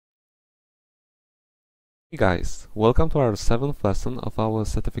Hey guys, welcome to our 7th lesson of our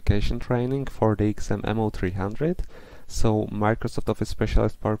certification training for the exam MO-300. So Microsoft Office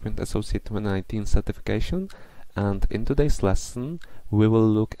Specialist PowerPoint Associate 2019 certification, and in today's lesson we will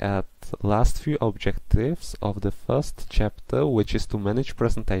look at the last few objectives of the first chapter, which is to manage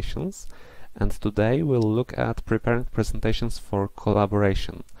presentations, and today we'll look at preparing presentations for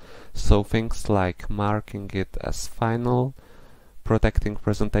collaboration. So things like marking it as final, protecting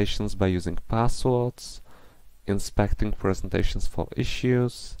presentations by using passwords, inspecting presentations for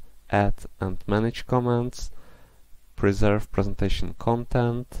issues, add and manage comments, preserve presentation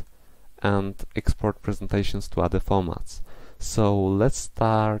content, and export presentations to other formats. So let's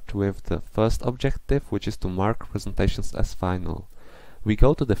start with the first objective, which is to mark presentations as final. We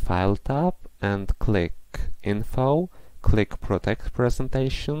go to the File tab and click Info, click Protect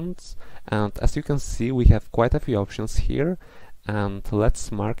Presentations, and as you can see we have quite a few options here, and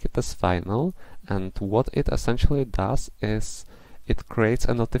let's mark it as final. And what it essentially does is it creates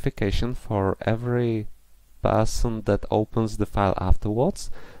a notification for every person that opens the file afterwards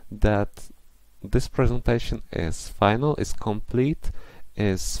that this presentation is final, is complete,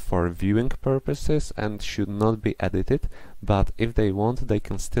 is for viewing purposes and should not be edited, but if they want they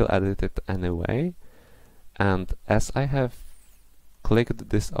can still edit it anyway. And as I have clicked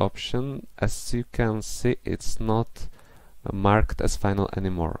this option, as you can see it's not marked as final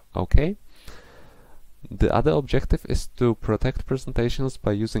anymore. Okay. The other objective is to protect presentations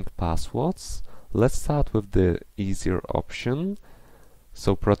by using passwords. Let's start with the easier option.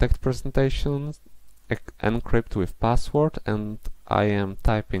 So protect presentations, encrypt with password, and I am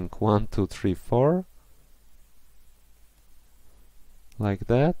typing 1234 like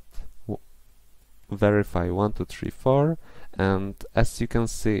that. Verify 1234, and as you can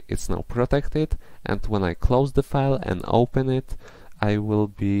see it's now protected, and when I close the file and open it I will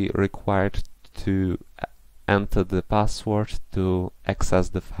be required to enter the password to access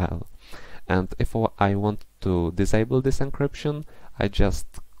the file. And if I want to disable this encryption, I just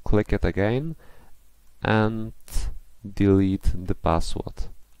click it again and delete the password.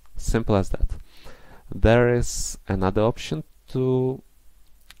 Simple as that. There is another option to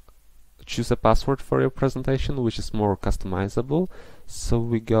choose a password for your presentation, which is more customizable. So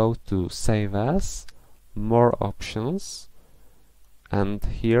we go to Save As, More Options, and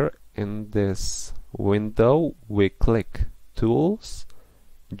here in this window we click Tools,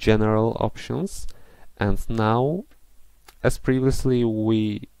 General Options, and now, as previously,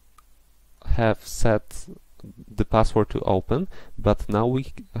 we have set the password to open, but now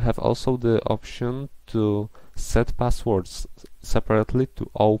we have also the option to set passwords separately to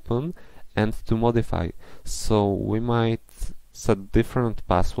open and to modify. So we might set different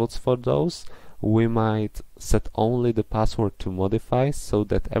passwords for those. We might set only the password to modify so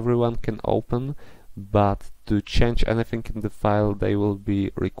that everyone can open, but to change anything in the file they will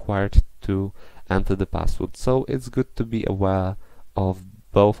be required to enter the password. So it's good to be aware of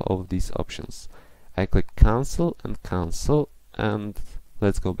both of these options. I click cancel, and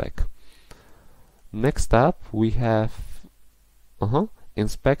let's go back. Next up we have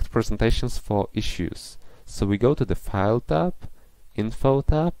inspect presentations for issues. So we go to the File tab, Info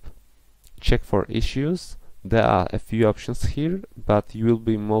tab, check for issues. There are a few options here, but you will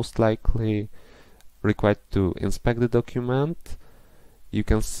be most likely required to inspect the document. You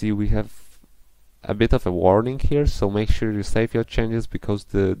can see we have a bit of a warning here, so make sure you save your changes because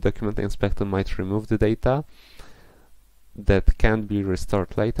the document inspector might remove the data that can be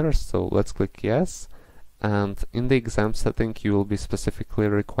restored later. So let's click yes, and in the exam setting you will be specifically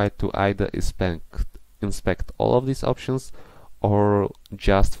required to either inspect all of these options or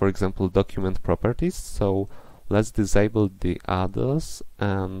just, for example, document properties. So let's disable the others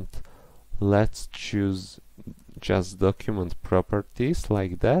and let's choose just document properties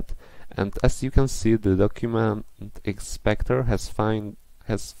like that. And as you can see, the document inspector has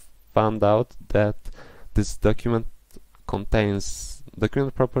found out that this document contains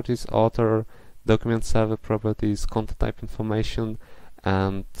document properties, author, document server properties, content type information,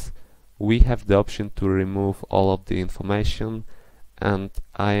 and we have the option to remove all of the information, and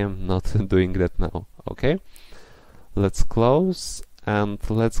I am not doing that now. Okay, let's close and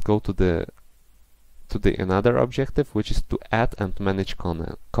let's go to the another objective, which is to add and manage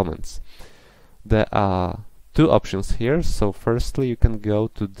comments. There are two options here. So firstly you can go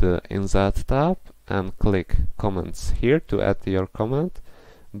to the Insert tab and click Comments here to add your comment,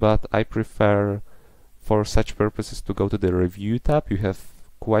 but I prefer for such purposes to go to the Review tab. You have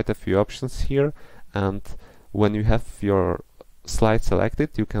quite a few options here, and when you have your slide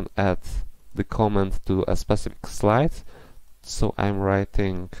selected you can add the comment to a specific slide. So I'm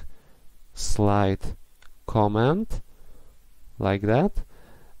writing slide comment like that,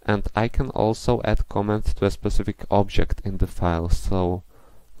 and I can also add comment to a specific object in the file. So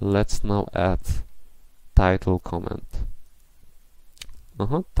let's now add title comment.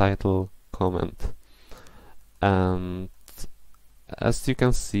 Title comment. And as you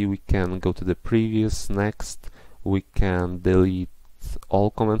can see, we can go to the previous, next, we can delete all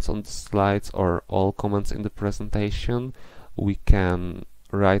comments on the slides or all comments in the presentation. We can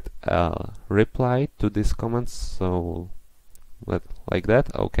write a reply to these comments, so like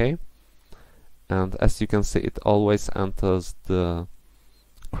that, okay. And as you can see, it always enters the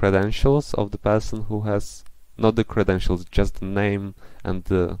credentials of the person who has, not the credentials, just the name and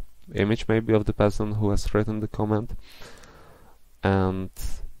the image maybe of the person who has written the comment. And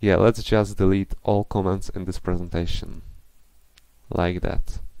yeah, let's just delete all comments in this presentation like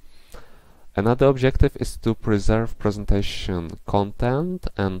that. Another objective is to preserve presentation content,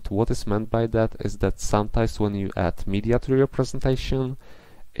 and what is meant by that is that sometimes when you add media to your presentation,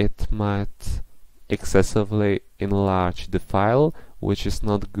 it might excessively enlarge the file, which is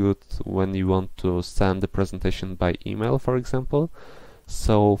not good when you want to send the presentation by email, for example.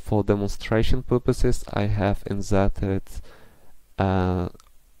 So for demonstration purposes, I have inserted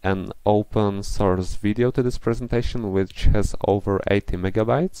an open source video to this presentation which has over 80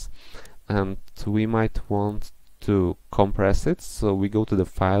 megabytes, and we might want to compress it. So we go to the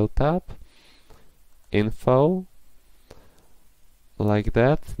File tab, Info, like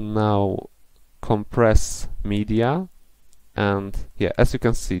that. Now compress media, and yeah, as you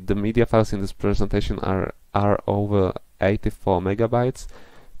can see, the media files in this presentation are over 84 megabytes.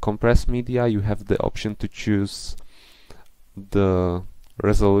 Compress media, you have the option to choose the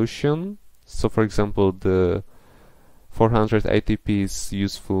resolution. So for example, the 480p is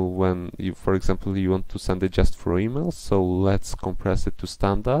useful when you, for example, you want to send it just through email. So let's compress it to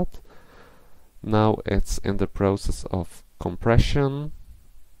standard. Now it's in the process of compression.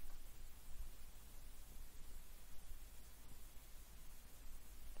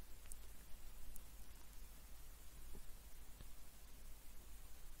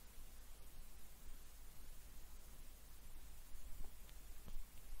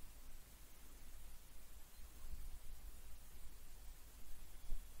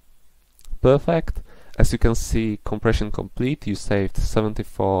 Perfect. As you can see, compression complete. You saved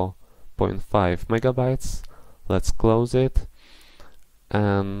 74.5 megabytes. Let's close it.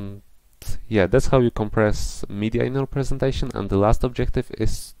 And yeah, that's how you compress media in your presentation. And the last objective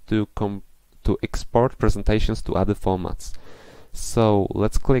is to export presentations to other formats. So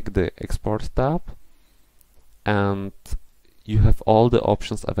let's click the Export tab, and you have all the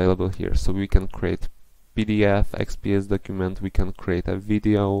options available here. So we can create PDF, XPS document, we can create a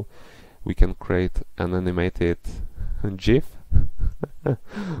video, we can create an animated GIF,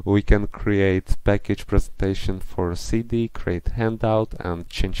 we can create package presentation for CD, create handout, and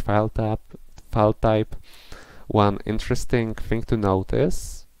change file type. One interesting thing to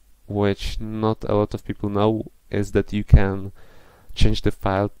notice, which not a lot of people know, is that you can change the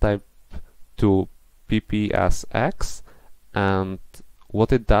file type to PPSX, and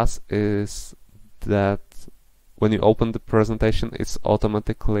what it does is that when you open the presentation, it's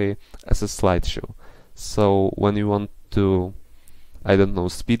automatically as a slideshow. So when you want to, I don't know,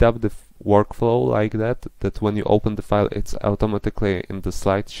 speed up the workflow like that when you open the file, it's automatically in the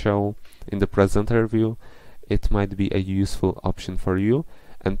slideshow, in the presenter view, it might be a useful option for you.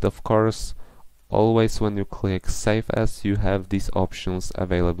 And of course, always when you click Save As, you have these options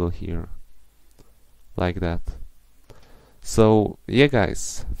available here, like that. So yeah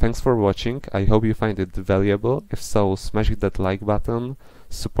guys, thanks for watching. I hope you find it valuable. If so, smash that like button,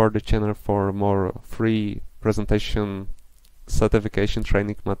 support the channel for more free presentation certification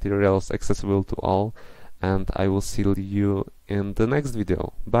training materials accessible to all, and I will see you in the next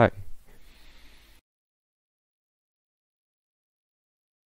video. Bye!